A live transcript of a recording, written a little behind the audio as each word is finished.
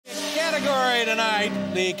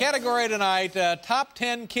category tonight, top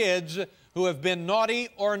 10 kids who have been naughty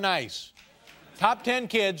or nice. Top 10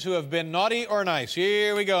 kids who have been naughty or nice.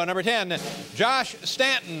 Here we go. Number 10, Josh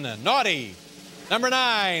Stanton, naughty. Number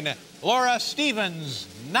 9, Laura Stevens,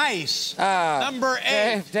 nice. Number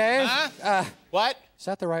 8. Dave? Huh? What? Is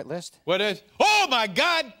that the right list? What is? Oh, my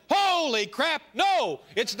God! Holy crap! No!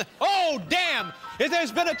 It's the... Oh, damn!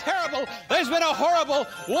 There's been a horrible...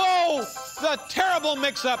 Whoa! The terrible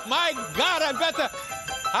mix-up. My God, I've got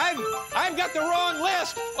the wrong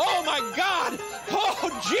list. Oh, my God! Oh,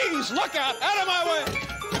 jeez! Look out! Out of my way!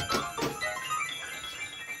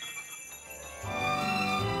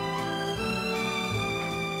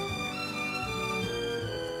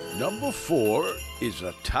 Number 4 is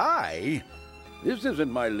a tie. This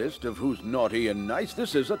isn't my list of who's naughty and nice.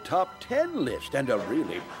 This is a top 10 list, and a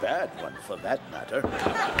really bad one for that matter.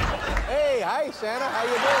 Hey, hi, Santa. How you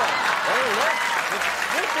doing? Hey, look, it's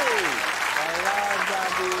Snoopy. Hello,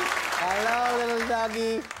 doggy. Hello, little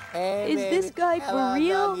doggy. Hey, Is baby. this guy for Hello,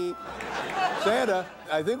 real? Doggy. Santa,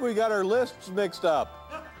 I think we got our lists mixed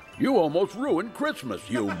up. You almost ruined Christmas,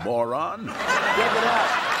 you moron. Check it out.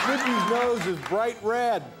 Snoopy's nose is bright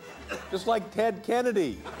red, just like Ted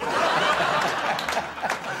Kennedy.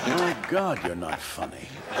 Oh, God, you're not funny.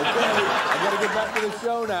 Okay, I gotta get back to the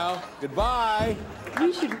show now. Goodbye.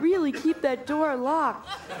 We should really keep that door locked.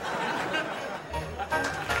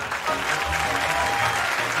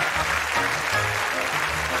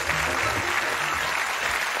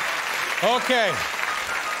 Okay.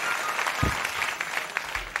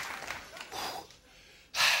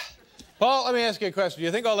 Paul, let me ask you a question. Do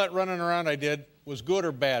you think all that running around I did was good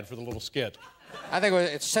or bad for the little skit? I think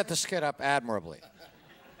it set the skit up admirably.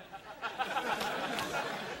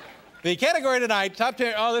 The category tonight, top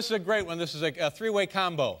 10. Oh, this is a great one. This is a three-way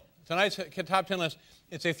combo. Tonight's top 10 list,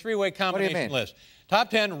 it's a three-way combination list. Top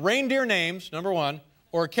 10 reindeer names, number 1,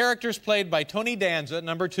 or characters played by Tony Danza,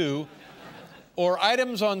 number 2, or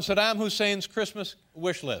items on Saddam Hussein's Christmas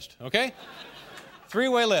wish list, okay?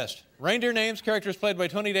 Three-way list. Reindeer names, characters played by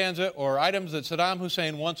Tony Danza, or items that Saddam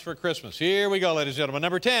Hussein wants for Christmas. Here we go, ladies and gentlemen.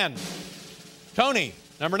 Number 10, Tony.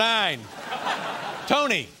 Number 9,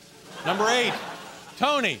 Tony. Number 8,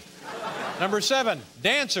 Tony. Number 7,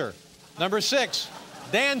 Dancer. Number 6,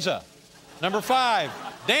 Danza. Number 5,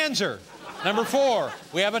 Dancer. Number 4,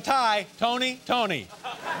 we have a tie, Tony, Tony.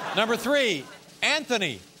 Number 3,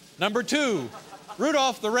 Anthony. Number 2,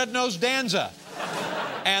 Rudolph the Red-Nosed Danza.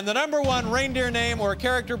 And the number 1 reindeer name or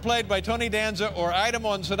character played by Tony Danza or item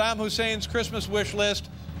on Saddam Hussein's Christmas wish list,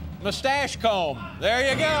 mustache comb. There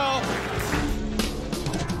you go.